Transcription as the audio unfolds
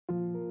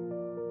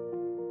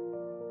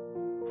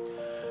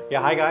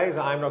Hi guys,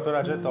 I am doctor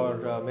रजत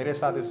और मेरे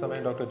साथ इस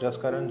समय डॉक्टर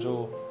जसकरण जो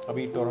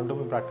अभी टोरंटो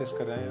में प्रैक्टिस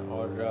कर रहे हैं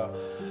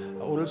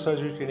और ओरल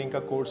सर्जरी ट्रेनिंग का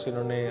कोर्स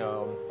इन्होंने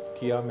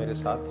किया मेरे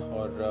साथ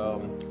और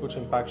कुछ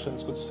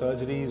इम्पैक्शंस, कुछ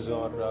सर्जरीज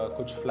और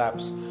कुछ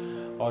फ्लैप्स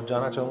और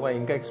जानना चाहूँगा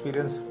इनका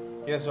experience.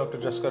 Yes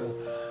doctor Jaskaran,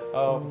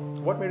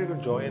 what made you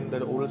join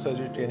the oral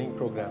surgery training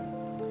programme?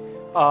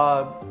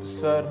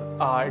 Sir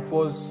it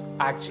was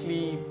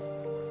actually,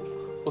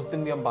 उस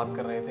दिन भी हम बात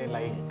कर रहे थे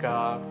like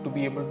to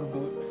be able to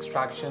do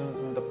extractions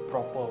in the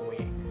proper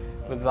way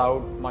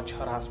without much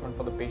harassment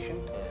for the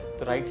patient,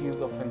 the right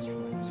use of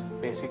instruments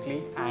basically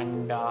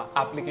and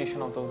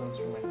application of those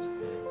instruments.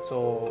 So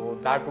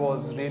that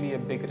was really a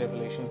big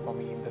revelation for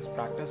me in this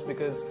practice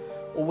because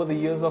over the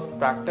years of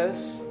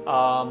practice,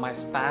 my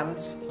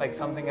stance, like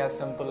something as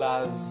simple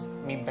as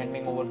me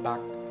bending over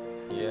back,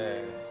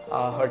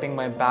 hurting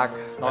my back.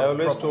 I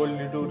always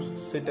told you to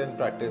sit and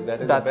practice.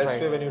 That is the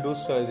best way when you do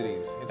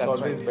surgeries. It's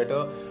always better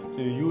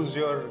to use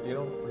your,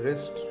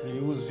 wrist,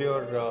 use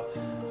your,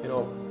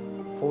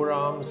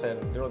 forearms,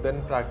 and then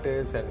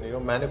practice and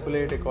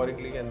manipulate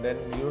accordingly, and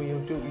then you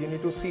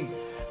need to see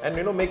and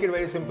make it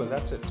very simple.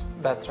 That's it.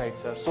 That's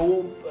right, sir. So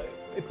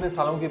इतने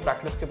सालों की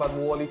practice के बाद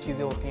वो वाली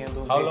चीजें होती हैं.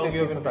 How long have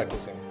you been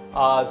practicing?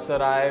 Sir,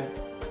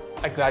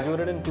 I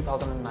graduated in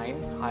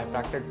 2009. I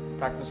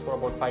practiced for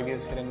about 5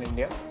 years here in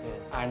India,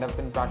 and I've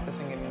been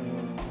practicing in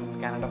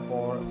Canada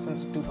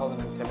since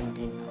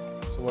 2017.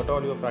 So what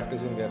all you are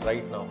practicing there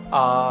right now?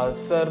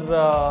 Sir,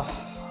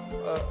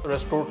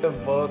 restorative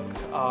work,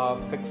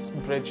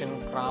 fixed bridge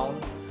and crown,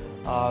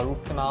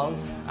 root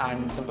canals,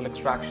 and simple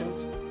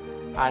extractions,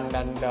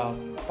 and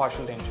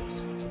partial dentures.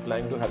 So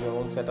planning to have your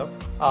own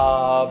setup?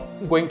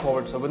 Going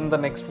forward, so within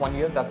the next 1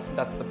 year, that's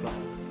the plan.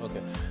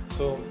 Okay.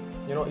 So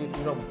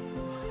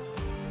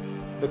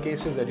the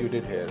cases that you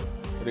did here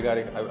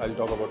regarding, I'll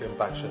talk about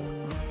impaction.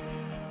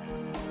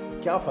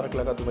 क्या फर्क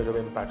लगा तुम्हें जब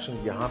impaction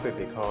यहाँ पे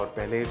देखा और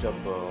पहले जब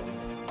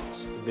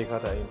देखा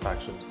था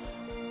इम्पैक्शंस?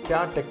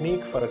 क्या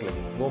टेक्निक फर्क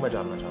लगी वो मैं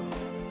जानना चाहता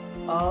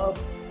हूँ.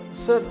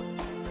 सर,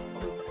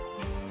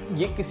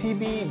 ये किसी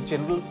भी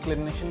जनरल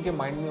क्लिनिशियन के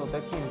माइंड में होता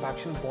है कि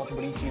इम्पैक्शन बहुत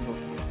बड़ी चीज़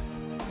होती है.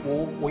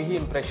 वही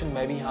इंप्रेशन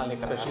मैं भी यहाँ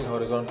लेकर आया. स्पेशली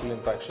हॉरिजॉन्टल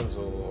इम्पैक्शंस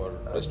हो और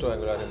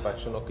डेंटोएंगुलर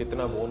इम्पैक्शन हो,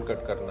 कितना बोन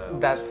कट करना है.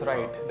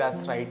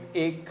 That's right.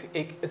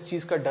 एक इस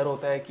चीज़ का डर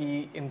होता है कि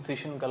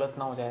इंसिशन गलत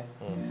ना हो जाए.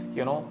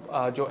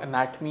 जो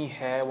एनाटमी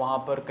है वहाँ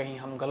पर कहीं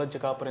हम गलत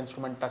जगह पर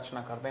इंस्ट्रूमेंट टच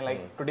ना कर दें. Like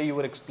today you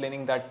were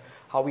explaining that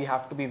how we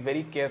have to be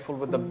very careful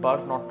with the burr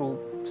not to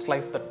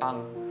slice the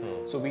tongue.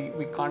 So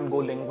we can't go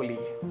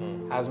lingually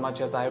as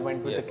much as I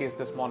went with the case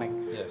this morning.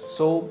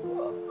 So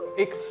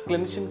एक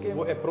clinician के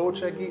वो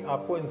approach है कि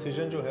आपको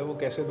incision जो है वो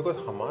कैसे, बिकॉज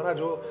हमारा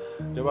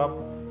जब आप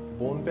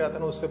बोन पे आते हैं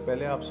ना उससे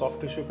पहले आप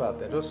सॉफ्ट टिश्यू पे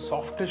आते हैं. जो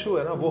सॉफ्ट टिश्यू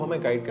है ना वो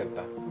हमें गाइड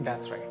करता है.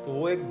 That's right. तो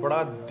वो एक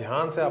बड़ा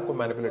ध्यान से आपको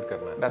मैनिपुलेट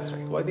करना है. That's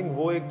right. तो आई थिंक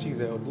वो एक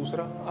चीज़ है. और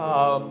दूसरा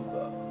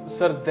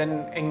sir then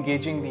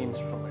engaging the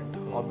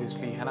instrument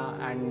obviously है ना,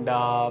 एंड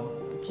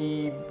कि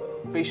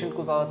पेशेंट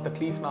को ज़्यादा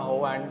तकलीफ ना हो.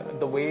 And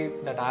the way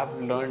that I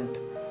have learned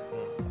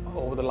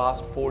over the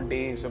last 4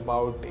 days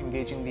about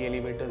engaging the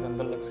elevators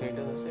and the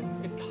luxators,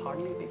 it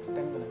hardly takes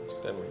 10 minutes.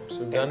 10 minutes.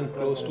 So done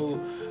close to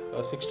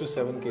 6 to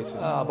 7 cases.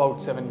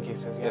 About 7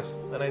 cases, yes.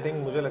 And I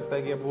think मुझे लगता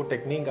है कि अब वो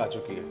technique आ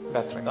चुकी है.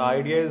 That's right. The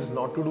idea is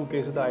not to do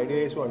cases. The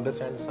idea is to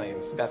understand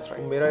science. That's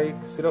right. मेरा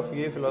एक सिर्फ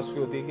ये फिलॉसफी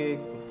होती है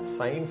कि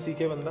साइंस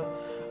सीखे बंदा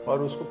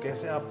और उसको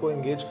कैसे आपको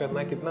एंगेज करना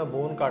है, कितना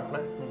बोन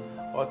काटना है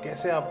और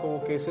कैसे आपको वो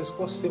केसेस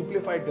को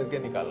सिंप्लीफाइड करके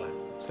निकालना है.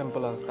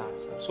 Simple as that,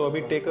 sir. So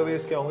अभी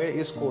टेकअवेज क्या होंगे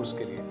इस कोर्स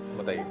के लिए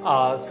बताइए.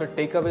 Sir,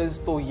 takeaways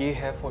तो ये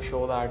है for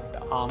sure that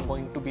I'm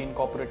going to be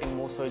incorporating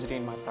more surgery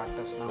in my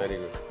practice now. Very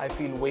good. I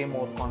feel way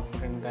more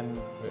confident than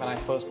when I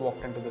first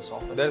walked into this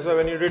office. That's why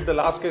when you did the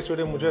last case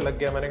today मुझे लग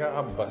गया, मैंने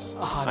कहा अब बस.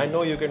 I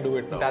know you can do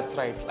it now. That's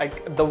right. Like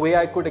the way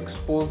I could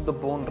expose the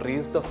bone,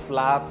 raise the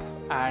flap,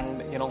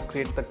 and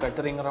create the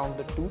guttering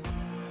around the tooth.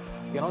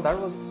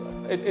 That was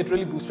it.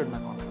 Really boosted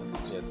my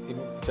confidence. Yes.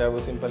 चाहे वो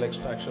simple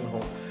extraction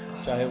हो,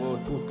 चाहे वो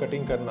tooth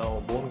cutting करना हो,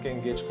 bone के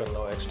engage करना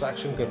हो,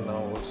 एक्सट्रैक्शन करना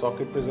हो,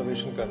 सॉकेट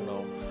प्रिजर्वेशन करना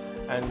हो,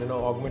 एंड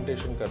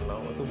ऑगमेंटेशन करना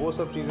हो, तो वो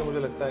सब चीज़ें मुझे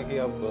लगता है कि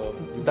अब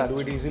you can do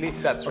it easily.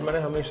 और मैंने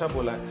हमेशा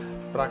बोला है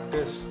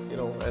प्रैक्टिस,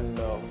 एंड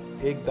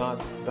 1 दांत,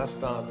 10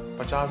 दांत,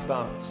 50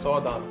 दांत, 100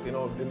 दांत,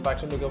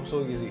 impaction become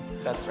so easy.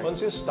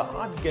 Once you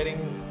start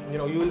getting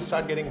you will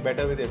start getting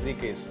better with every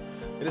case.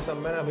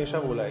 मैंने हमेशा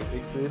बोला है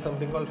it's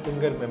something called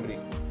finger memory.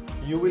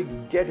 You will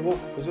get वो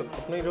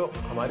जो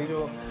हमारी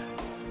जो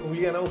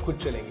उंगलियां ना वो खुद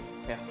चलेंगी,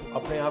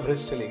 अपने आप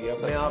रिस्ट चलेगी,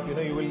 अपने आप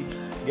you will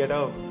get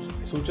a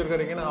suture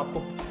करेंगे ना, आपको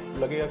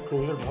लगेगा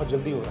क्लोजर बहुत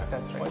जल्दी हो रहा है.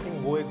 आई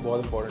थिंक वो एक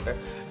बहुत इंपॉर्टेंट है.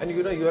 And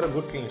you are a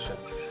good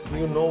clinician,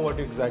 you know what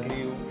exactly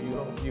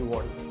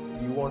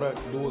you want to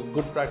do a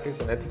good practice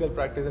and ethical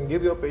practice and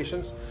give your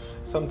patients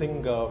something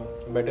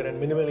better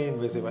and minimally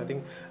invasive. I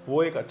think वो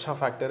एक अच्छा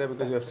factor है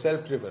because you are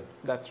self-driven.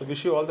 So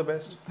wish you all the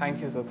best.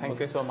 Thank you, sir.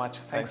 Thank you so much.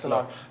 Thanks a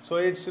lot.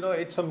 So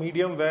it's a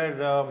medium where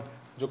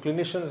जो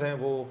clinicians हैं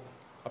वो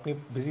अपनी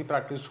busy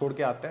practice छोड़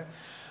के आते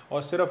हैं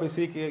और सिर्फ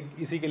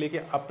इसी के लिए कि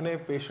अपने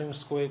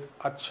पेशेंट्स को एक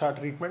अच्छा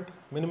ट्रीटमेंट,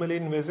 मिनिमली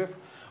इन्वेजिव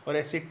और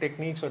ऐसी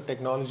टेक्निक्स और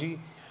टेक्नोलॉजी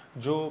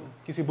जो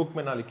किसी बुक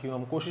में ना लिखी हो।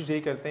 हम कोशिश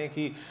यही करते हैं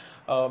कि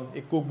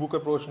एक कुक बुक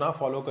अप्रोच ना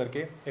फॉलो करके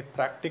एक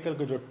प्रैक्टिकल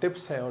के जो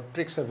टिप्स हैं और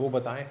ट्रिक्स है वो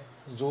बताएं,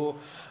 जो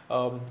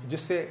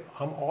जिससे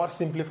हम और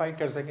सिंप्लीफाइड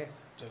कर सकें,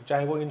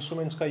 चाहे वो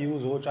इंस्ट्रूमेंट्स का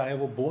यूज़ हो, चाहे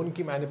वो बोन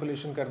की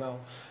मैनिपुलेशन करना हो,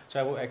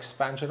 चाहे वो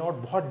एक्सपेंशन और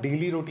बहुत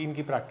डेली रूटीन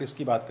की प्रैक्टिस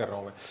की बात कर रहा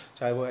हूँ मैं,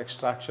 चाहे वो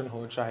एक्सट्रैक्शन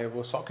हो, चाहे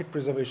वो सॉकेट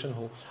प्रिजर्वेशन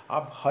हो,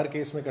 आप हर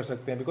केस में कर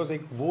सकते हैं। बिकॉज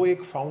वो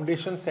एक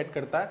फाउंडेशन सेट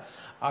करता है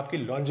आपकी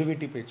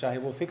लॉन्जिविटी पे, चाहे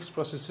वो फिक्स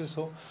प्रोसेसेस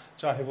हो,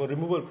 चाहे वो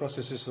रिमूवल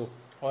प्रोसेसेस हो।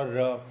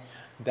 और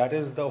that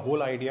is the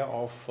whole idea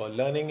of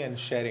learning and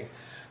sharing.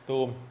 So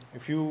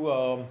if you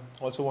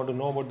also want to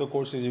know about the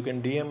courses, you can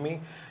DM me.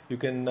 You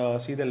can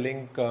see the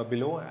link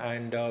below,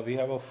 and we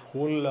have a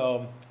whole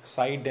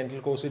site,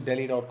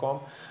 dentalcourses.delhi.com.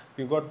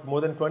 We've got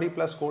more than 20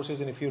 plus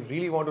courses, and if you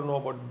really want to know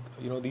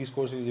about these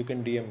courses, you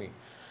can DM me.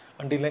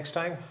 Until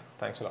next time,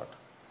 thanks a lot.